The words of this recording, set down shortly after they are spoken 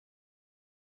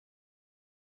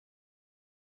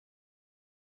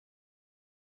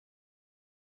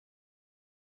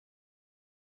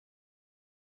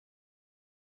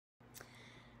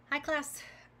Hi class.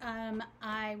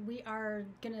 We are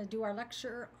going to do our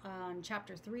lecture on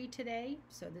chapter 3 today.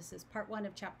 So this is part 1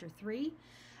 of chapter 3.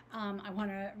 I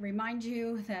want to remind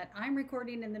you that I'm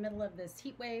recording in the middle of this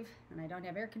heat wave and I don't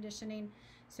have air conditioning.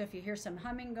 So if you hear some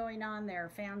humming going on, there are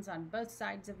fans on both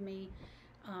sides of me.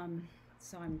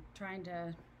 So I'm trying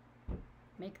to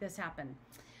make this happen.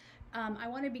 I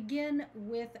want to begin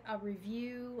with a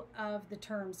review of the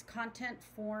terms content,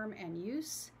 form, and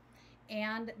use,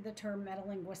 and the term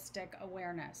metalinguistic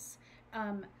awareness.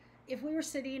 If we were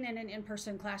sitting in an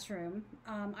in-person classroom,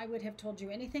 I would have told you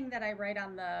anything that I write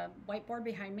on the whiteboard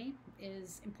behind me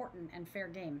is important and fair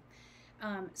game.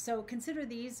 So consider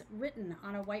these written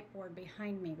on a whiteboard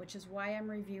behind me, which is why I'm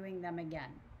reviewing them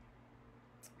again.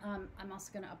 I'm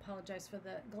also going to apologize for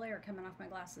the glare coming off my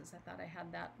glasses. I thought I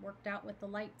had that worked out with the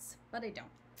lights, but I don't.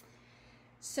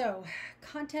 So,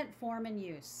 content, form, and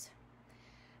use.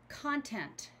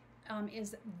 Content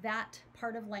is that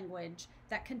part of language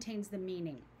that contains the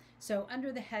meaning. So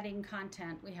under the heading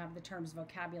content, we have the terms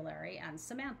vocabulary and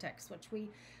semantics, which we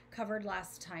covered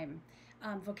last time.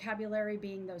 Vocabulary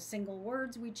being those single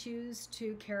words we choose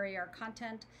to carry our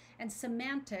content, and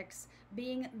semantics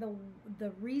being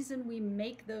the reason we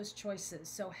make those choices,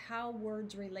 so how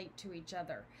words relate to each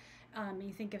other.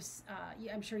 You think of,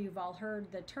 I'm sure you've all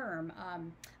heard the term,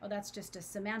 oh, that's just a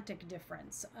semantic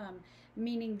difference,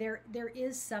 meaning there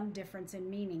is some difference in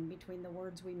meaning between the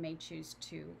words we may choose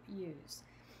to use.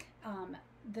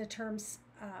 The term's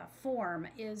form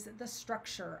is the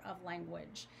structure of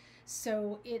language.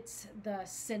 So it's the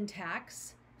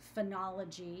syntax,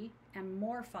 phonology, and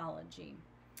morphology.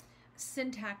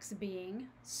 Syntax being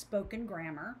spoken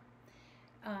grammar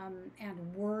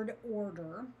and word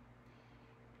order.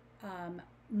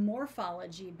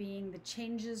 Morphology being the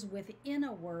changes within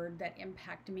a word that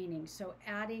impact meaning. So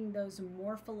adding those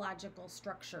morphological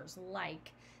structures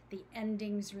like the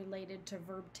endings related to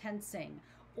verb tensing,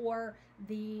 or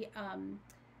the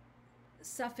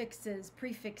suffixes,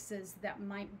 prefixes that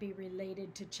might be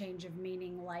related to change of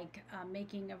meaning, like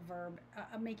making a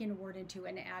word into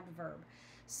an adverb.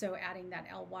 So adding that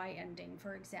ly ending,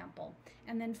 for example.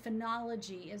 And then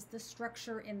phonology is the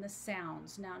structure in the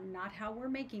sounds. Now, not how we're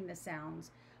making the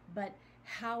sounds, but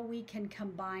how we can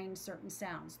combine certain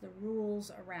sounds, the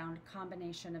rules around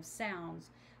combination of sounds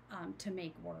to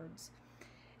make words.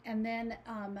 And then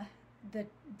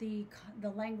the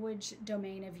language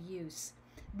domain of use.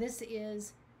 This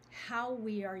is how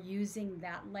we are using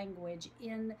that language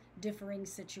in differing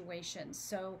situations.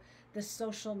 So the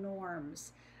social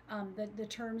norms, the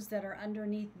terms that are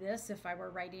underneath this, if I were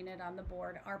writing it on the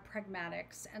board, are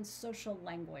pragmatics and social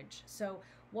language. So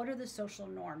what are the social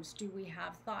norms? Do we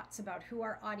have thoughts about who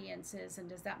our audience is, and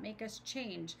does that make us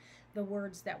change the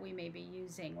words that we may be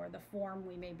using or the form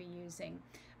we may be using?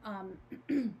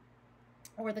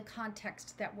 Or the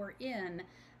context that we're in,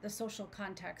 the social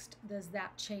context, does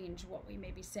that change what we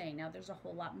may be saying? Now, there's a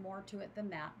whole lot more to it than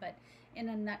that, but in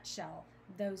a nutshell,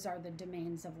 those are the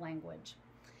domains of language.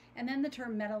 And then the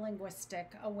term metalinguistic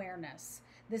awareness.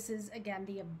 This is, again,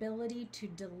 the ability to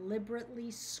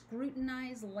deliberately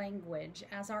scrutinize language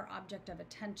as our object of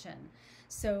attention.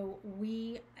 So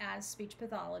we, as speech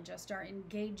pathologists, are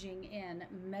engaging in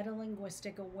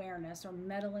metalinguistic awareness or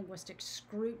metalinguistic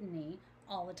scrutiny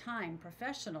all the time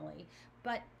professionally,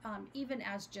 but even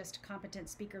as just competent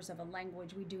speakers of a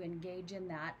language, we do engage in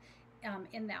that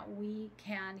we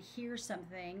can hear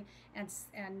something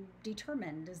and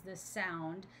determine, does this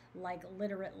sound like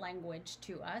literate language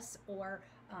to us, or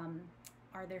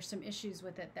are there some issues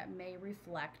with it that may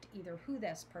reflect either who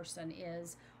this person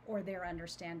is or their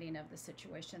understanding of the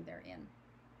situation they're in.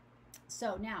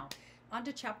 So now, on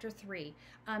to chapter 3.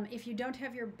 If you don't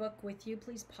have your book with you,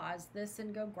 please pause this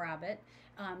and go grab it.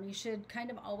 You should kind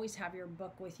of always have your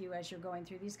book with you as you're going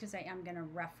through these, because I am going to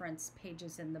reference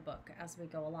pages in the book as we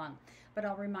go along. But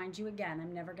I'll remind you again,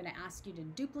 I'm never going to ask you to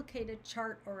duplicate a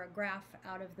chart or a graph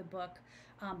out of the book,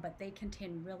 but they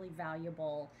contain really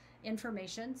valuable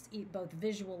information, both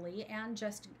visually and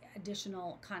just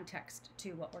additional context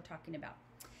to what we're talking about.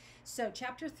 So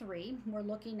chapter 3, we're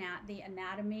looking at the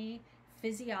anatomy,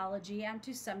 physiology, and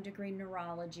to some degree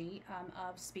neurology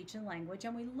of speech and language,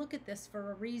 and we look at this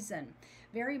for a reason.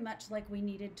 Very much like we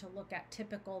needed to look at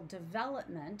typical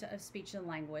development of speech and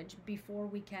language before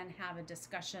we can have a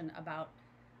discussion about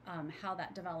how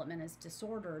that development is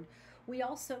disordered, we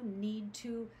also need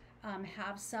to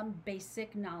have some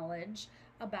basic knowledge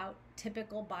about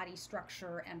typical body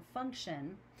structure and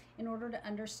function in order to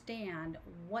understand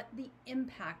what the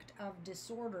impact of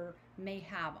disorder may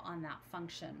have on that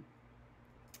function.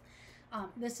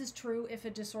 This is true if a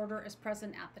disorder is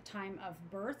present at the time of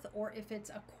birth or if it's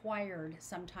acquired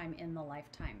sometime in the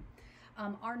lifetime.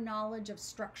 Our knowledge of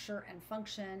structure and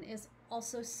function is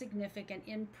also significant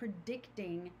in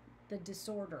predicting the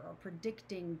disorder or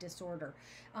predicting disorder.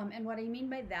 And what I mean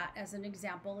by that, as an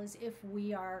example, is if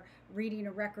we are reading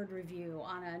a record review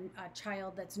on a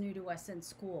child that's new to us in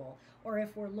school, or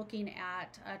if we're looking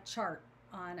at a chart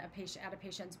on a patient at a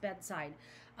patient's bedside,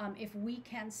 if we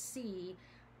can see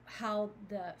how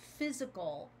the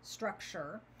physical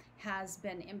structure has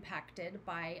been impacted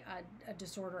by a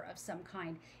disorder of some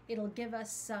kind, it'll give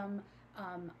us some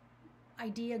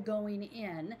idea going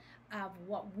in of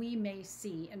what we may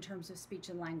see in terms of speech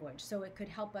and language. So it could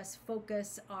help us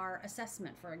focus our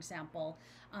assessment, for example,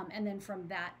 and then from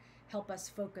that help us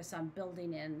focus on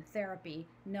building in therapy,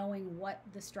 knowing what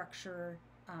the structure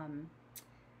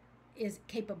is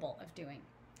capable of doing.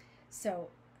 So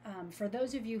for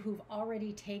those of you who've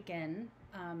already taken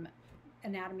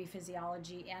anatomy,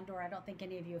 physiology, or I don't think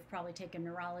any of you have probably taken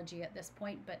neurology at this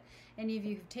point, but any of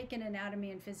you who've taken anatomy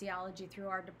and physiology through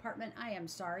our department, I am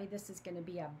sorry. This is going to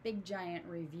be a big giant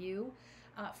review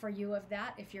for you of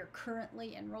that. If you're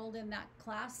currently enrolled in that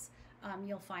class,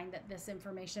 you'll find that this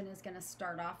information is going to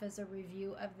start off as a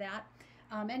review of that.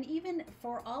 And even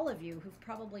for all of you who've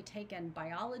probably taken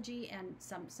biology and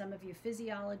some of you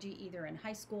physiology, either in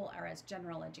high school or as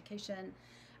general education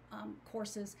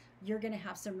courses, you're going to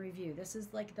have some review. This is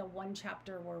like the one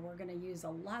chapter where we're going to use a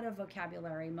lot of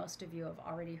vocabulary most of you have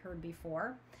already heard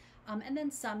before, and then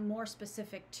some more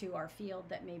specific to our field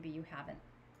that maybe you haven't.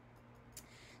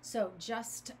 So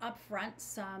just up front,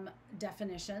 some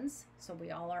definitions, so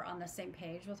we all are on the same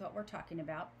page with what we're talking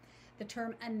about. The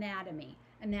term anatomy.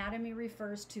 Anatomy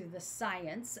refers to the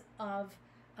science of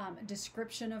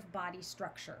description of body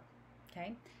structure,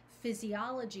 okay?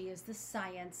 Physiology is the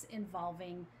science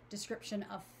involving description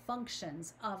of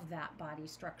functions of that body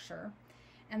structure.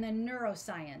 And then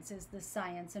neuroscience is the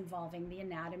science involving the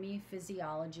anatomy,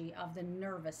 physiology of the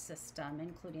nervous system,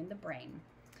 including the brain.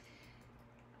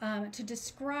 To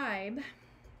describe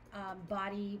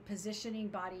body positioning,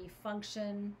 body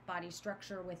function, body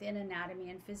structure within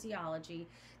anatomy and physiology,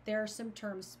 there are some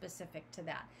terms specific to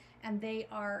that. And they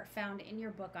are found in your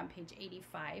book on page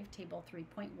 85, table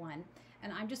 3.1.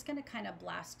 And I'm just going to kind of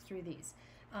blast through these.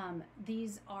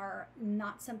 These are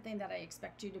not something that I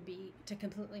expect you to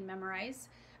completely memorize,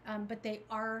 but they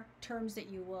are terms that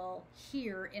you will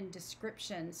hear in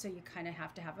description, so you kind of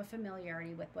have to have a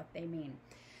familiarity with what they mean.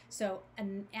 So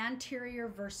an anterior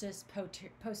versus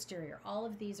posterior, all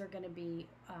of these are going to be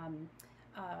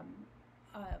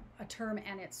a term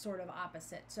and it's sort of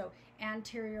opposite. So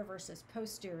anterior versus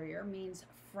posterior means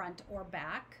front or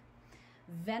back.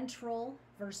 Ventral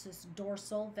versus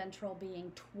dorsal, ventral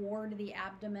being toward the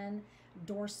abdomen,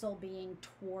 dorsal being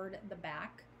toward the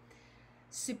back.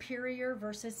 Superior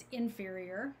versus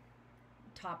inferior,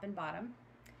 top and bottom.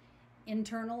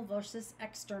 Internal versus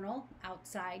external,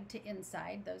 outside to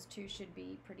inside. Those two should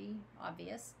be pretty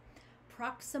obvious.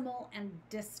 Proximal and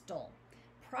distal.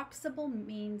 Proximal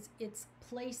means it's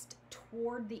placed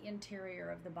toward the interior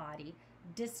of the body.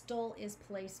 Distal is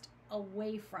placed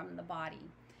away from the body.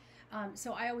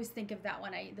 So I always think of that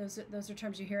when those are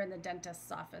terms you hear in the dentist's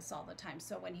office all the time.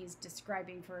 So when he's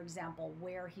describing, for example,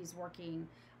 where he's working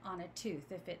on a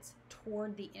tooth, if it's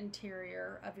toward the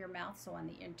interior of your mouth, so on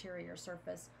the interior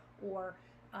surface, or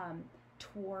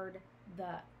toward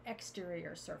the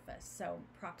exterior surface, so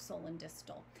proximal and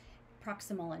distal,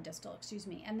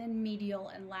 and then medial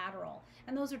and lateral.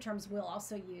 And those are terms we'll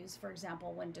also use, for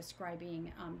example, when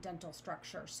describing dental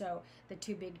structure. So the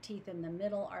two big teeth in the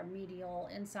middle are medial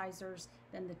incisors,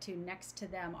 then the two next to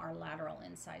them are lateral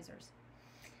incisors.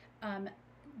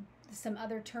 Some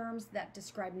other terms that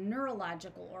describe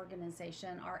neurological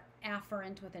organization are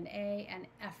afferent with an A and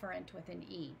efferent with an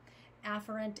E.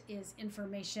 Afferent is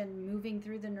information moving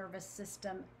through the nervous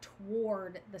system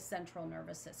toward the central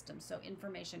nervous system. So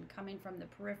information coming from the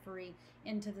periphery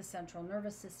into the central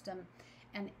nervous system.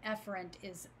 And efferent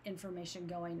is information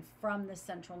going from the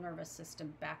central nervous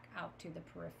system back out to the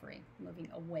periphery, moving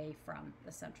away from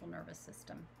the central nervous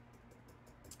system.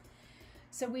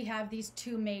 So we have these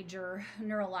two major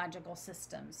neurological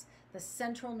systems, the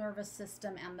central nervous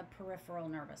system and the peripheral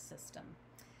nervous system.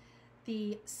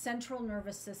 The central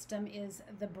nervous system is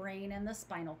the brain and the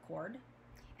spinal cord,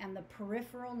 and the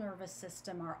peripheral nervous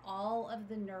system are all of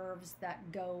the nerves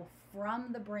that go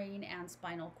from the brain and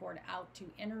spinal cord out to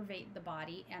innervate the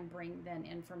body and bring then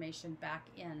information back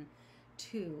in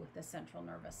to the central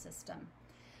nervous system.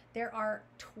 There are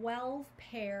 12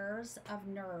 pairs of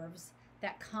nerves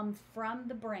that come from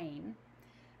the brain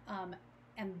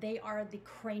and they are the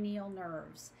cranial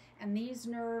nerves. And these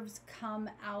nerves come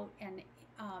out and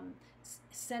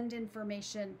send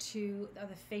information to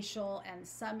the facial and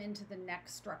some into the neck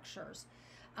structures.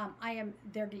 I am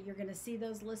there. You're going to see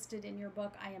those listed in your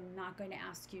book. I am not going to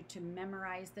ask you to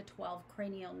memorize the 12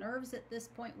 cranial nerves at this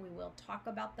point. We will talk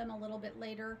about them a little bit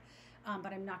later,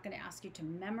 but I'm not going to ask you to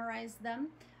memorize them.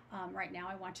 Right now,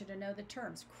 I want you to know the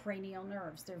terms. Cranial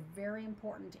nerves. They're very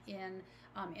important in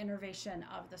innervation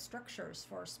of the structures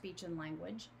for speech and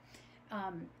language.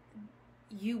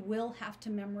 You will have to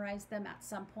memorize them at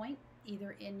some point,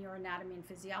 either in your anatomy and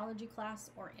physiology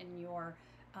class or in your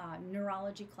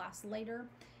neurology class later.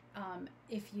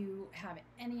 If you have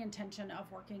any intention of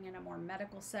working in a more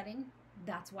medical setting,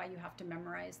 that's why you have to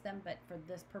memorize them. But for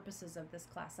this purposes of this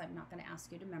class, I'm not going to ask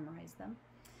you to memorize them.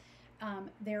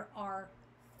 There are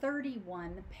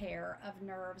 31 pair of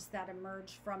nerves that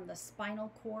emerge from the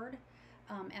spinal cord,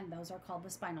 and those are called the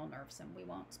spinal nerves, and we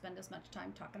won't spend as much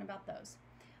time talking about those.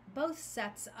 Both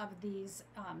sets of these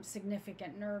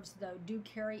significant nerves, though, do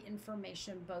carry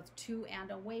information both to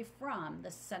and away from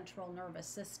the central nervous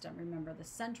system. Remember, the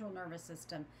central nervous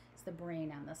system is the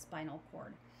brain and the spinal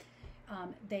cord.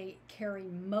 They carry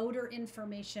motor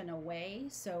information away,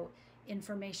 so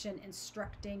information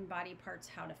instructing body parts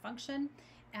how to function,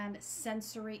 and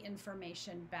sensory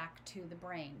information back to the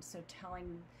brain, so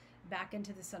telling back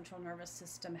into the central nervous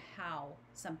system how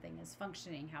something is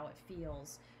functioning, how it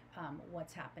feels,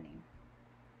 what's happening.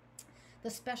 The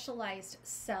specialized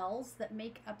cells that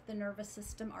make up the nervous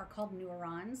system are called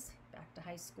neurons. Back to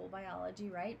high school biology,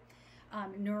 right?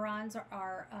 Neurons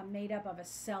are made up of a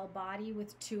cell body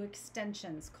with two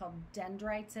extensions called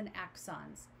dendrites and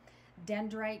axons.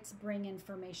 Dendrites bring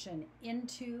information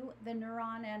into the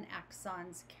neuron, and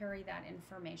axons carry that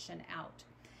information out.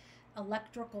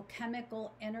 Electrical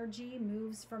chemical energy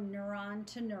moves from neuron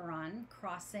to neuron,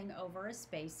 crossing over a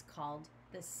space called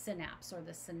the synapse or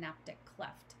the synaptic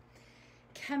cleft.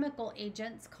 Chemical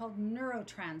agents called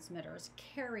neurotransmitters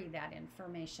carry that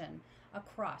information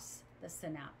across the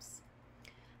synapse.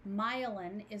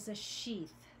 Myelin is a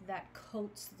sheath that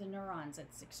coats the neurons.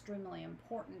 It's extremely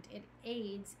important. It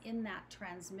aids in that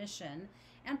transmission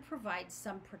and provides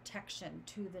some protection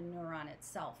to the neuron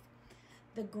itself.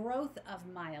 The growth of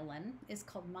myelin is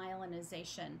called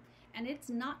myelinization, and it's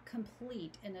not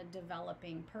complete in a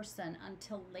developing person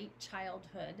until late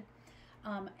childhood.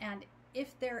 And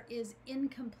if there is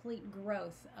incomplete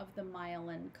growth of the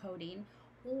myelin coating,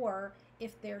 or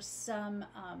if there's some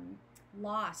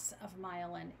loss of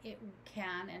myelin, it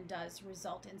can and does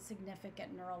result in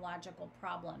significant neurological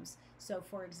problems. So,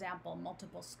 for example,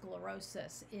 multiple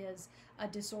sclerosis is a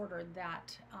disorder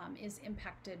that is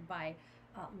impacted by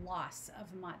loss of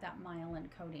that myelin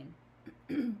coating.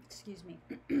 Excuse me.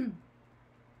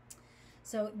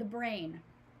 So the brain.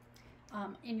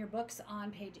 In your books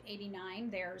on page 89,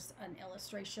 there's an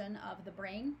illustration of the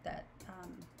brain that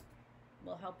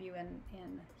will help you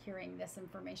in hearing this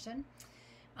information.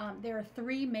 There are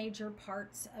three major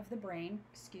parts of the brain.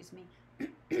 Excuse me.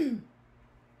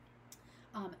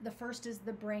 The first is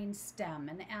the brain stem,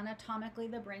 and anatomically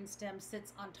the brain stem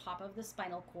sits on top of the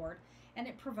spinal cord, and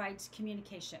it provides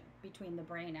communication between the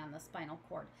brain and the spinal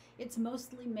cord. It's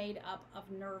mostly made up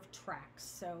of nerve tracts,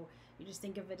 so you just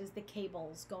think of it as the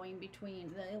cables going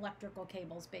between, the electrical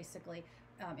cables basically,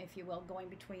 if you will, going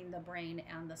between the brain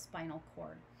and the spinal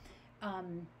cord.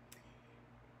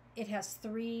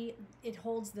 It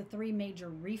holds the three major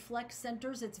reflex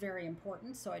centers. It's very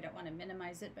important, so I don't want to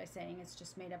minimize it by saying it's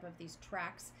just made up of these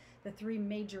tracts. The three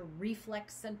major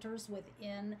reflex centers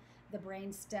within the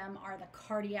brain stem are the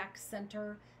cardiac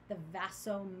center, the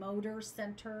vasomotor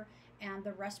center, and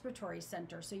the respiratory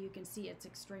center. So you can see it's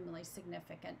extremely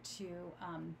significant to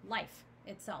life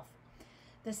itself.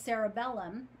 The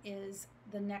cerebellum is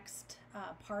the next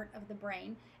part of the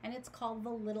brain, and it's called the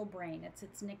little brain. It's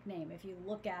its nickname. If you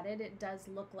look at it, it does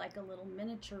look like a little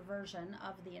miniature version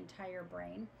of the entire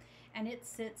brain, and it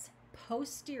sits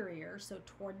posterior, so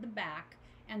toward the back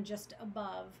and just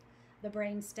above the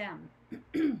brain stem.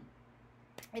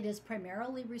 It is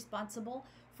primarily responsible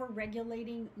for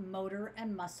regulating motor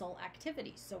and muscle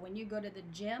activities. So when you go to the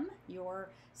gym, your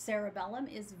cerebellum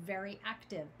is very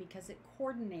active because it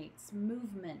coordinates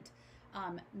movement,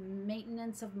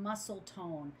 maintenance of muscle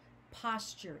tone,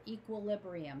 posture,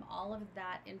 equilibrium. All of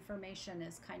that information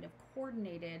is kind of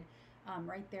coordinated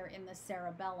right there in the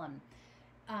cerebellum.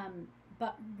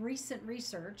 But recent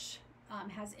research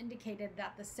has indicated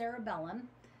that the cerebellum,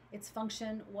 its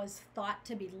function was thought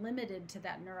to be limited to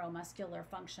that neuromuscular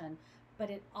function, but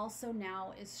it also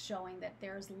now is showing that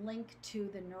there's link to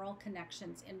the neural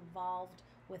connections involved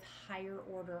with higher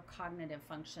order cognitive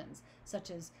functions,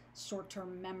 such as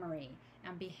short-term memory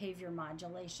and behavior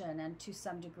modulation, and to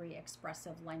some degree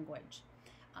expressive language.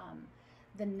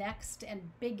 The next and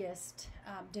biggest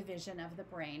division of the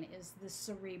brain is the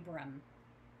cerebrum.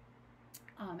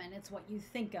 And it's what you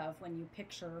think of when you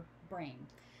picture brain.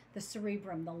 The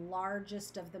cerebrum, the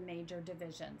largest of the major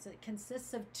divisions. It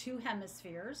consists of two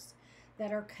hemispheres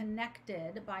that are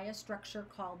connected by a structure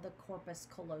called the corpus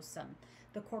callosum.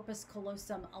 The corpus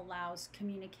callosum allows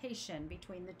communication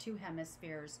between the two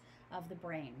hemispheres of the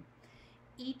brain.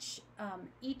 Each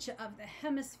of the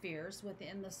hemispheres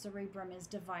within the cerebrum is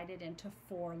divided into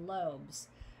 4 lobes.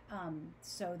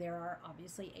 So there are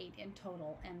obviously 8 in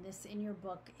total, and this in your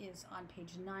book is on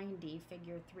page 90,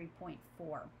 figure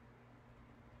 3.4.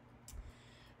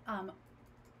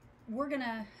 We're going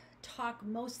to talk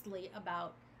mostly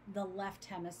about the left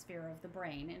hemisphere of the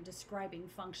brain and describing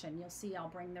function. You'll see I'll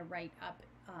bring the right up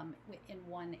in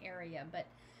one area, but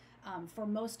for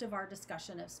most of our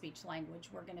discussion of speech language,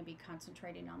 we're going to be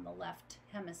concentrating on the left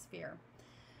hemisphere.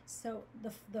 So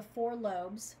the 4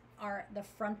 lobes are the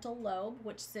frontal lobe,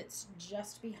 which sits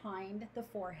just behind the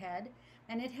forehead,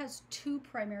 and it has 2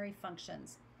 primary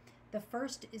functions. The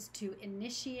first is to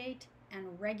initiate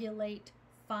and regulate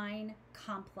fine,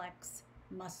 complex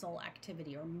muscle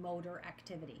activity or motor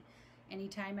activity.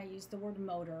 Anytime I use the word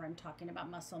motor, I'm talking about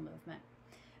muscle movement.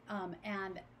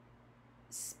 And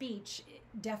speech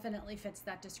definitely fits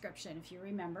that description. If you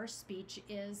remember, speech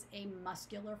is a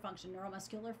muscular function,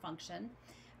 neuromuscular function,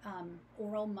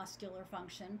 oral muscular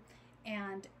function,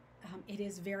 and it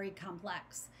is very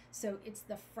complex. So it's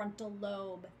the frontal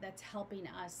lobe that's helping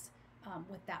us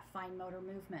with that fine motor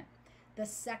movement. The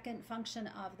second function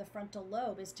of the frontal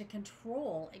lobe is to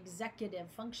control executive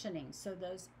functioning. So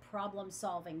those problem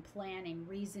solving, planning,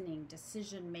 reasoning,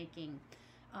 decision making,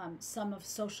 some of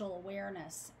social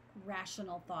awareness,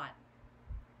 rational thought,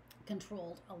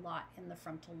 controlled a lot in the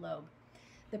frontal lobe.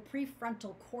 The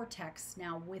prefrontal cortex,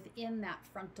 now within that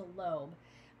frontal lobe,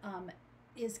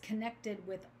 is connected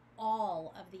with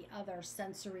all of the other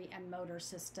sensory and motor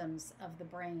systems of the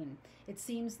brain. It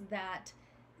seems that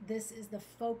this is the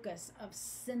focus of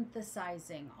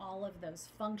synthesizing all of those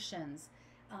functions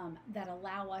that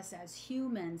allow us as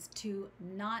humans to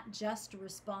not just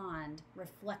respond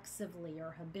reflexively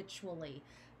or habitually,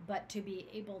 but to be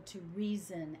able to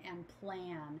reason and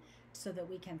plan so that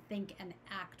we can think and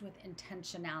act with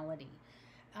intentionality.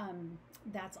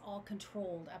 That's all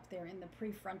controlled up there in the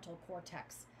prefrontal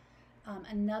cortex.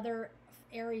 Another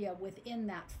area within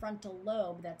that frontal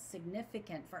lobe that's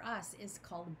significant for us is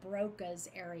called Broca's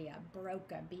area.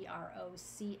 Broca,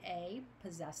 B-R-O-C-A,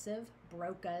 possessive,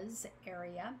 Broca's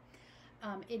area.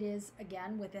 It is,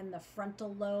 again, within the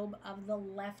frontal lobe of the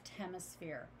left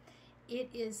hemisphere. It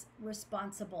is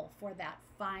responsible for that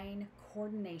fine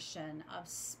coordination of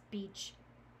speech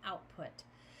output.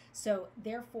 So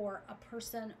therefore, a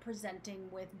person presenting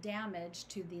with damage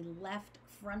to the left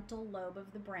frontal lobe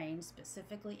of the brain,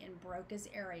 specifically in Broca's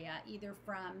area, either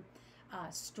from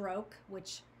stroke,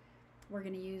 which we're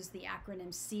going to use the acronym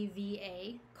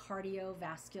CVA,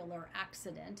 cardiovascular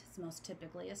accident, it's most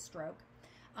typically a stroke,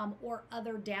 or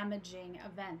other damaging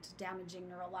event, damaging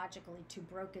neurologically to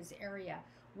Broca's area,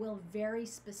 will very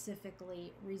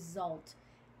specifically result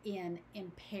in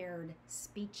impaired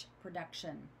speech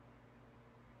production.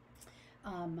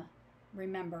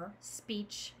 Remember,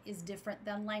 speech is different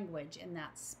than language in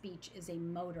that speech is a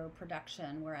motor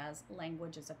production, whereas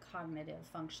language is a cognitive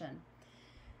function.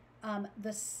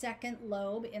 The second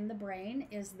lobe in the brain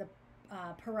is the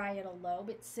parietal lobe.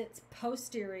 It sits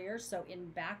posterior, so in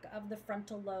back of the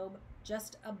frontal lobe,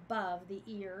 just above the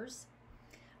ears.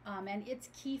 And its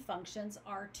key functions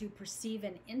are to perceive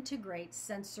and integrate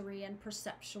sensory and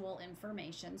perceptual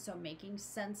information, so making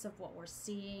sense of what we're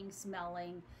seeing,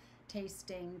 smelling,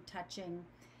 tasting, touching,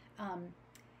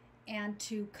 and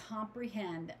to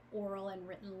comprehend oral and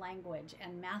written language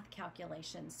and math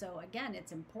calculations. So again,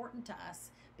 it's important to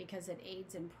us because it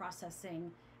aids in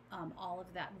processing all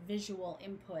of that visual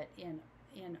input in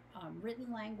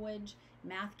written language,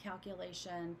 math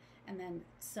calculation, and then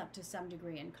to some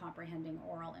degree in comprehending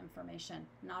oral information.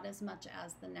 Not as much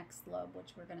as the next lobe,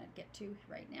 which we're going to get to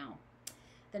right now.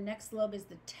 The next lobe is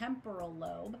the temporal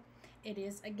lobe. It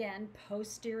is, again,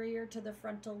 posterior to the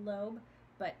frontal lobe,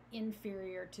 but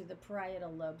inferior to the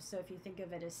parietal lobe. So if you think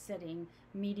of it as sitting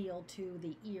medial to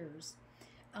the ears.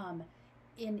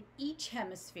 In each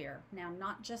hemisphere, now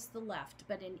not just the left,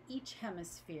 but in each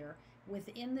hemisphere,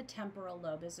 within the temporal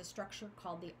lobe is a structure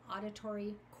called the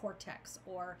auditory cortex,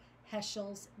 or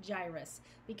Heschel's gyrus,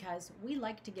 because we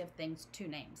like to give things 2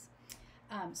 names.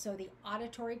 So the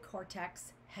auditory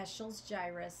cortex, Heschel's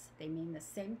gyrus, they mean the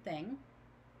same thing.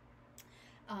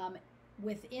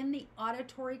 Within the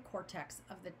auditory cortex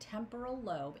of the temporal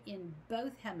lobe in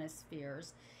both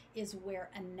hemispheres is where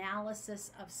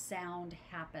analysis of sound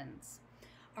happens.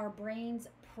 Our brains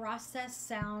process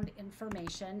sound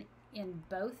information in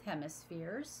both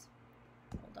hemispheres.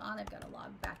 Hold on, I've got to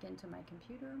log back into my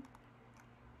computer.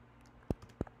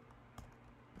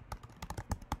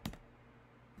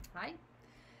 Hi.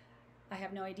 I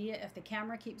have no idea if the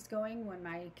camera keeps going when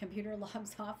my computer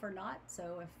logs off or not,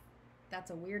 so if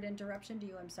that's a weird interruption to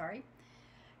you, I'm sorry.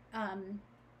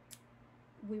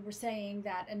 We were saying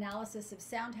that analysis of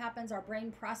sound happens. Our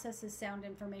brain processes sound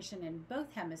information in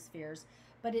both hemispheres,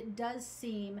 but it does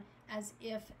seem as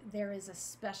if there is a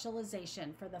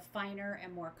specialization for the finer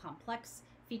and more complex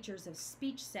features of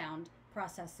speech sound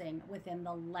processing within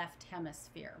the left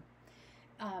hemisphere.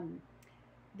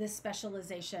 This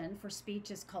specialization for speech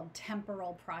is called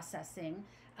temporal processing.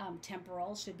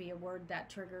 Temporal should be a word that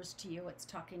triggers to you. It's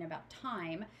talking about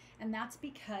time, and that's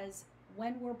because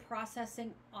when we're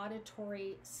processing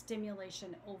auditory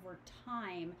stimulation over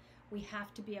time, we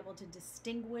have to be able to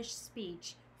distinguish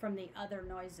speech from the other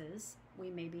noises we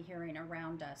may be hearing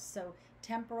around us. So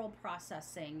temporal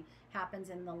processing happens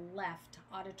in the left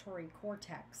auditory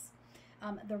cortex.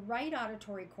 The right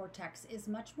auditory cortex is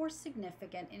much more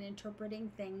significant in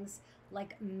interpreting things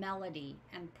like melody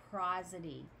and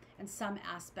prosody and some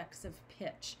aspects of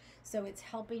pitch. So it's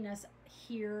helping us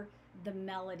hear the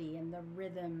melody and the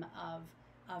rhythm of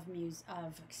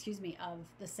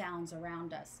the sounds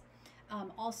around us.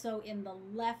 Also in the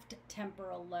left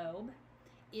temporal lobe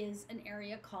is an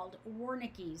area called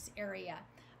Wernicke's area.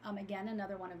 Again,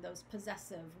 another one of those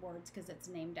possessive words because it's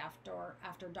named after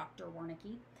Dr.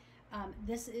 Wernicke.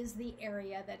 This is the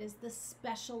area that is the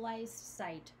specialized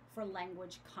site for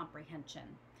language comprehension.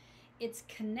 It's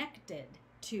connected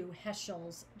to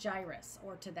Heschel's gyrus,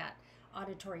 or to that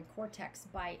auditory cortex,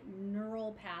 by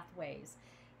neural pathways.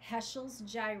 Heschel's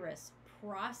gyrus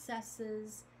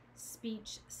processes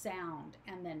speech sound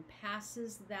and then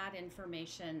passes that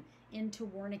information into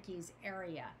Wernicke's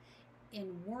area.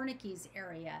 In Wernicke's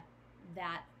area,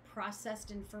 that processed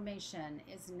information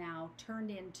is now turned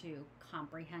into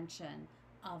comprehension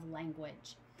of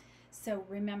language. So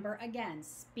remember again,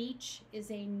 speech is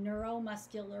a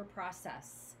neuromuscular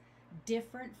process,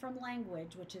 different from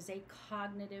language, which is a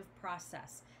cognitive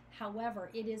process. However,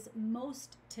 it is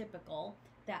most typical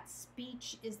that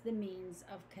speech is the means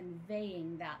of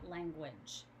conveying that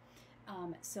language.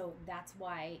 So that's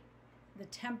why the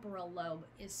temporal lobe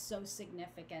is so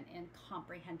significant in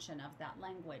comprehension of that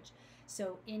language.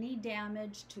 So any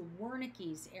damage to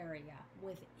Wernicke's area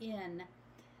within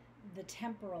the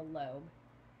temporal lobe,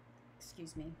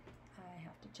 excuse me, I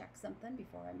have to check something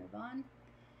before I move on.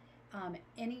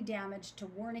 Any damage to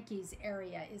Wernicke's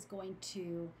area is going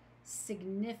to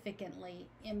significantly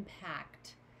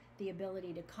impact the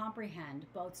ability to comprehend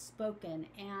both spoken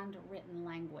and written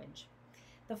language.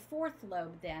 The fourth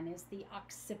lobe then is the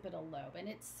occipital lobe, and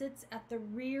it sits at the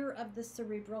rear of the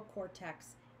cerebral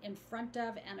cortex in front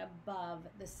of and above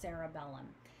the cerebellum.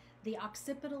 The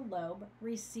occipital lobe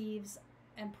receives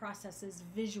and processes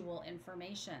visual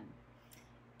information.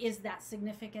 Is that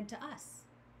significant to us?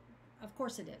 Of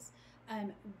course it is.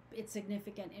 It's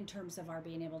significant in terms of our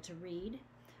being able to read.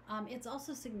 It's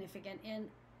also significant in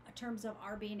terms of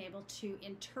our being able to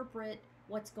interpret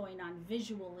what's going on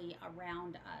visually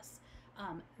around us.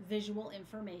 Visual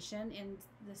information in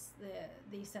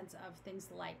the sense of things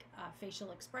like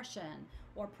facial expression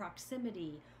or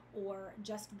proximity, or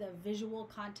just the visual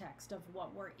context of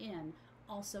what we're in,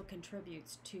 also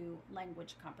contributes to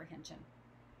language comprehension.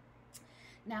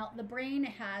 Now, the brain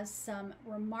has some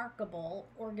remarkable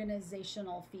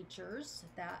organizational features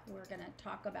that we're going to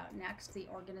talk about next, the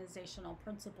organizational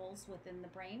principles within the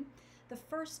brain. The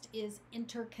first is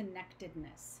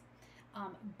interconnectedness.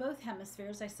 Both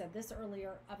hemispheres, I said this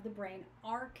earlier, of the brain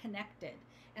are connected,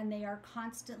 and they are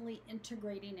constantly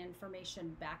integrating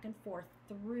information back and forth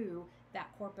through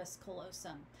that corpus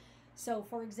callosum. So,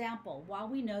 for example, while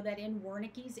we know that in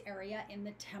Wernicke's area in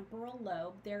the temporal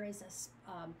lobe there is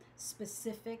a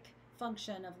specific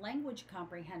function of language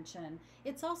comprehension,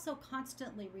 it's also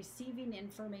constantly receiving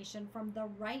information from the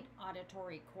right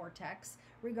auditory cortex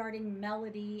regarding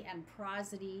melody and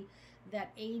prosody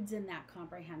that aids in that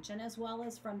comprehension, as well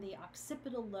as from the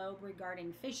occipital lobe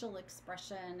regarding facial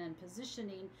expression and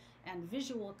positioning and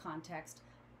visual context.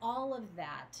 All of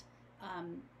that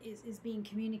is being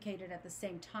communicated at the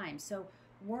same time. So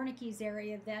Wernicke's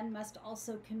area then must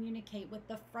also communicate with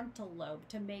the frontal lobe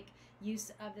to make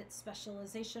use of its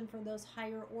specialization for those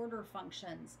higher order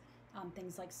functions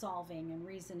things like solving and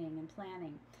reasoning and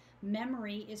planning.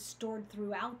 Memory is stored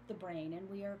throughout the brain, and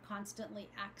we are constantly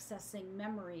accessing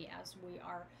memory as we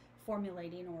are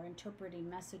formulating or interpreting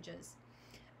messages.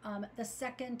 The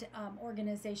second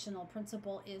organizational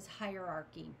principle is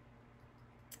hierarchy.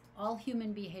 All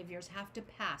human behaviors have to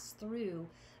pass through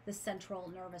the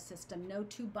central nervous system. No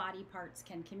two body parts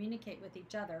can communicate with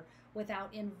each other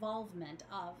without involvement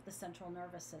of the central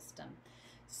nervous system.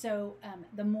 So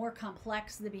the more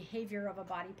complex the behavior of a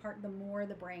body part, the more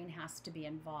the brain has to be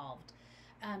involved.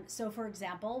 So for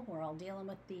example, we're all dealing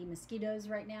with the mosquitoes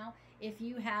right now. If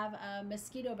you have a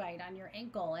mosquito bite on your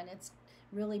ankle and it's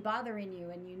really bothering you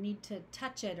and you need to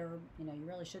touch it, or you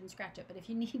really shouldn't scratch it, but if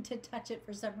you need to touch it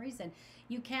for some reason,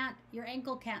 your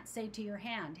ankle can't say to your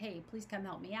hand, hey, please come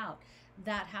help me out.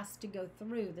 That has to go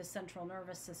through the central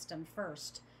nervous system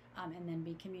first, and then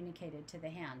be communicated to the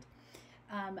hand.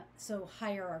 So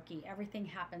hierarchy, everything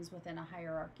happens within a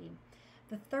hierarchy.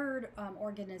 The third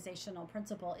organizational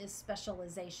principle is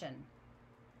specialization.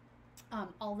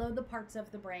 Although the parts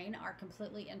of the brain are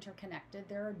completely interconnected,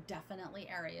 there are definitely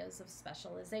areas of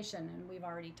specialization, and we've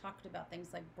already talked about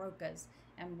things like Broca's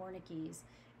and Wernicke's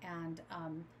and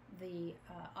the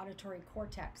auditory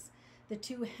cortex. The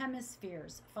two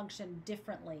hemispheres function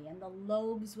differently, and the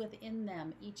lobes within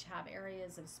them each have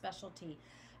areas of specialty.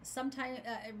 Sometimes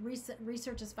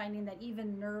research is finding that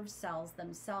even nerve cells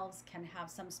themselves can have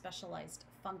some specialized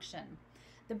function.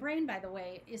 The brain, by the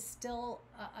way, is still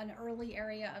an early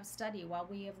area of study. While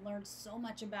we have learned so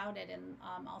much about it in,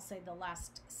 I'll say, the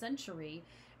last century,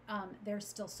 there's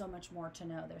still so much more to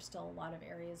know. There's still a lot of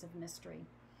areas of mystery.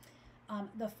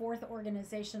 The fourth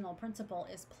organizational principle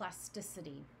is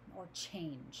plasticity, or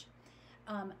change.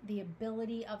 The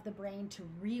ability of the brain to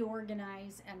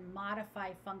reorganize and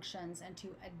modify functions and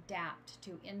to adapt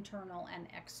to internal and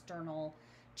external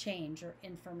change or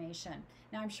information.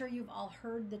 Now, I'm sure you've all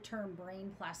heard the term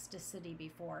brain plasticity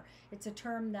before. It's a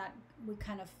term that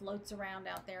kind of floats around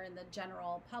out there in the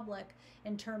general public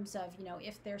in terms of,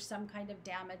 if there's some kind of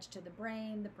damage to the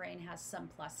brain has some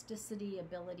plasticity,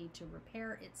 ability to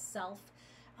repair itself.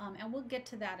 And we'll get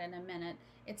to that in a minute.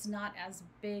 It's not as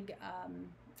big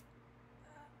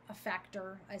a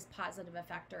factor, as positive a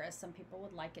factor as some people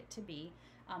would like it to be,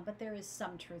 but there is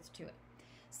some truth to it.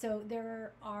 So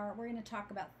we're going to talk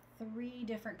about 3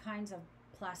 different kinds of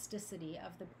plasticity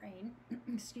of the brain.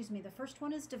 Excuse me. The first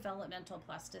one is developmental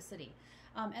plasticity.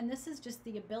 And this is just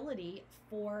the ability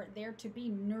for there to be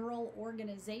neural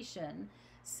organization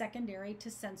secondary to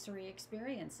sensory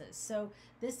experiences. So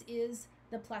this is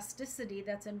the plasticity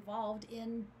that's involved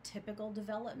in typical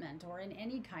development or in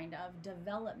any kind of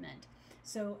development.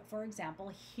 So, for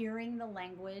example, hearing the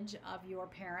language of your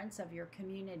parents, of your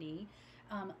community,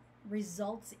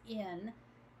 results in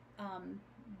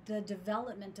the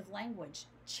development of language,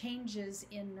 changes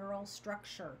in neural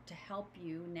structure to help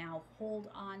you now hold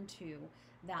on to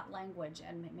that language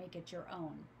and make it your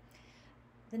own.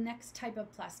 The next type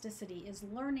of plasticity is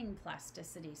learning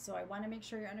plasticity. So I want to make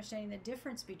sure you're understanding the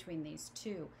difference between these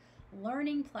two.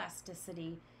 Learning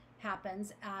plasticity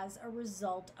happens as a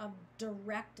result of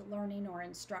direct learning or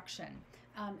instruction.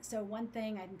 So one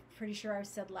thing I'm pretty sure I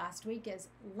said last week is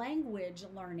language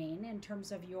learning, in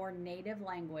terms of your native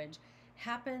language,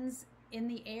 happens in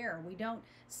the air. We don't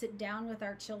sit down with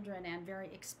our children and very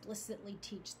explicitly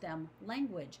teach them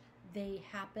language. They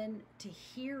happen to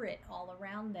hear it all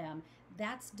around them.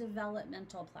 That's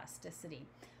developmental plasticity.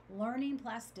 Learning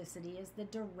plasticity is the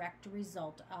direct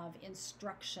result of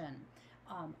instruction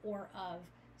or of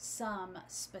some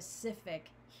specific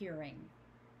hearing.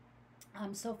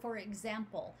 So for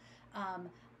example,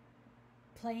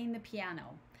 playing the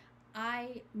piano.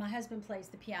 My husband plays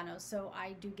the piano, so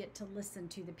I do get to listen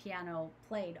to the piano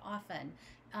played often.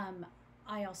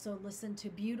 I also listen to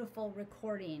beautiful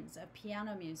recordings of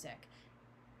piano music.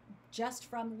 Just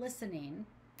from listening,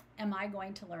 am I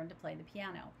going to learn to play the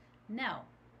piano? No,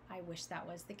 I wish that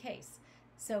was the case.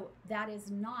 So that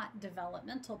is not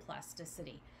developmental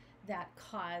plasticity that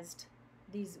caused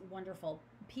these wonderful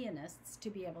pianists to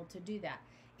be able to do that.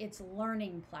 It's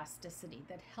learning plasticity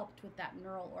that helped with that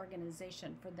neural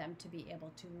organization for them to be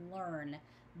able to learn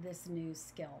this new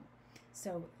skill.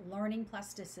 So learning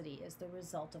plasticity is the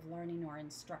result of learning or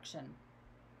instruction.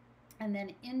 And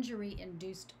then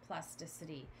injury-induced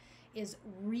plasticity is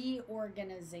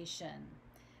reorganization,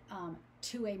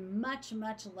 to a much,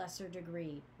 much lesser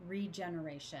degree,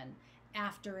 regeneration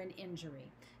after an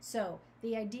injury. So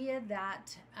the idea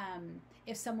that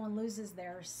if someone loses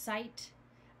their sight,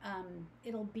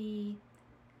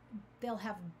 they'll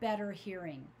have better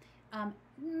hearing.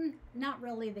 Not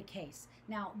really the case.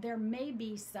 Now, there may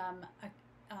be some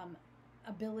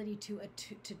ability to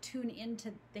tune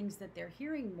into things that they're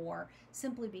hearing more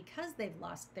simply because they've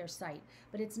lost their sight,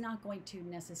 but it's not going to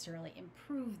necessarily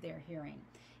improve their hearing.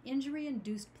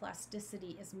 Injury-induced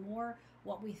plasticity is more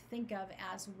what we think of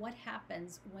as what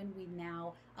happens when we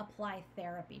now apply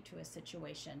therapy to a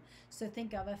situation. So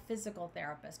think of a physical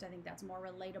therapist. I think that's more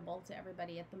relatable to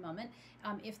everybody at the moment.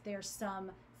 If there's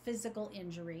some physical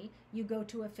injury, you go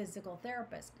to a physical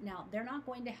therapist. Now, they're not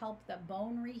going to help the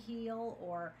bone reheal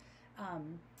or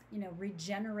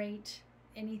regenerate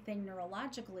anything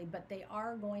neurologically, but they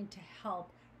are going to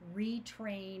help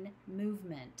retrain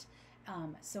movement.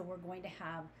 So we're going to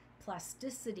have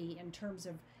plasticity in terms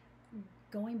of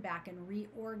going back and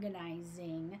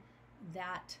reorganizing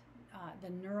that the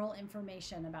neural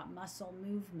information about muscle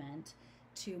movement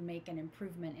to make an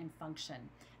improvement in function.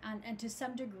 And to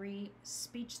some degree,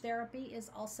 speech therapy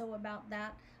is also about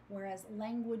that, whereas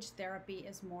language therapy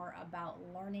is more about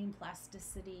learning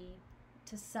plasticity,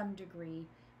 to some degree,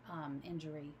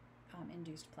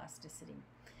 injury-induced plasticity.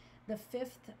 The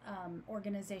fifth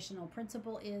organizational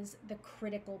principle is the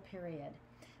critical period.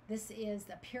 This is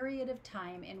the period of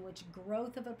time in which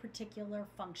growth of a particular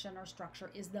function or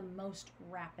structure is the most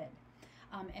rapid.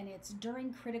 And it's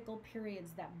during critical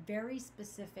periods that very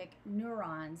specific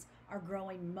neurons are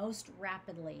growing most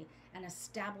rapidly and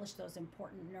establish those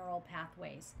important neural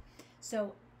pathways.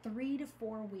 So 3 to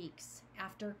 4 weeks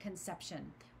after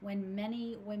conception, when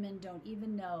many women don't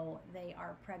even know they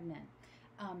are pregnant,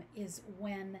 is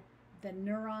when the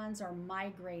neurons are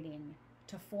migrating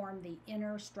to form the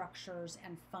inner structures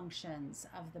and functions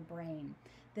of the brain.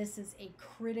 This is a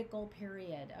critical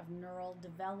period of neural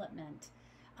development,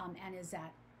 and is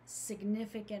at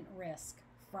significant risk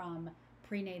from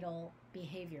prenatal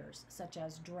behaviors such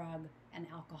as drug and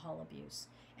alcohol abuse.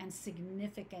 And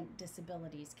significant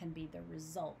disabilities can be the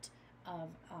result of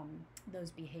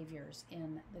those behaviors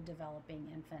in the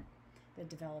developing infant,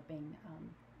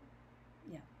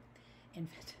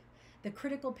 infant. The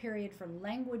critical period for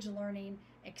language learning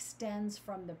extends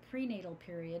from the prenatal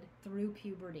period through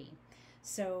puberty.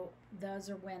 So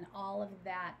those are when all of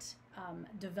that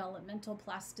developmental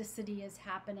plasticity is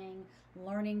happening,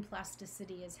 learning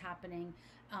plasticity is happening,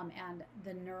 and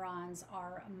the neurons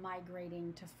are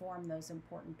migrating to form those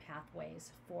important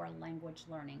pathways for language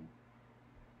learning.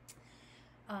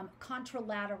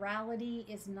 Contralaterality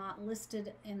is not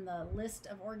listed in the list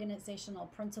of organizational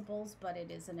principles, but it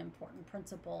is an important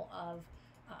principle of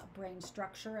brain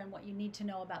structure. And what you need to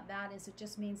know about that is it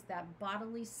just means that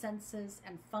bodily senses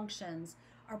and functions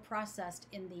are processed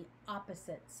in the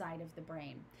opposite side of the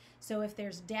brain. So if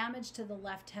there's damage to the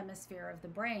left hemisphere of the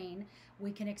brain,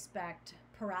 we can expect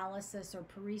paralysis or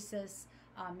paresis,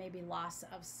 maybe loss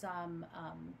of some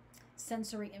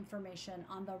sensory information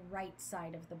on the right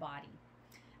side of the body.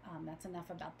 That's enough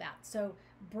about that. So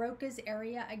Broca's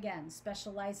area, again,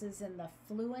 specializes in the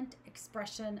fluent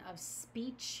expression of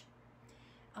speech,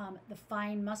 the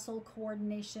fine muscle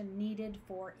coordination needed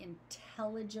for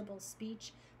intelligible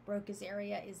speech. Broca's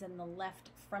area is in the left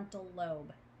frontal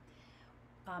lobe.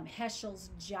 Heschel's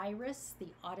gyrus, the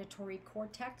auditory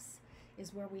cortex,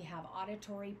 is where we have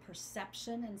auditory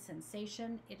perception and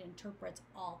sensation. It interprets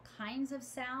all kinds of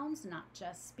sounds, not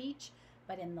just speech,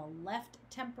 but in the left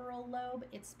temporal lobe,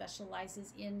 it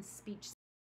specializes in speech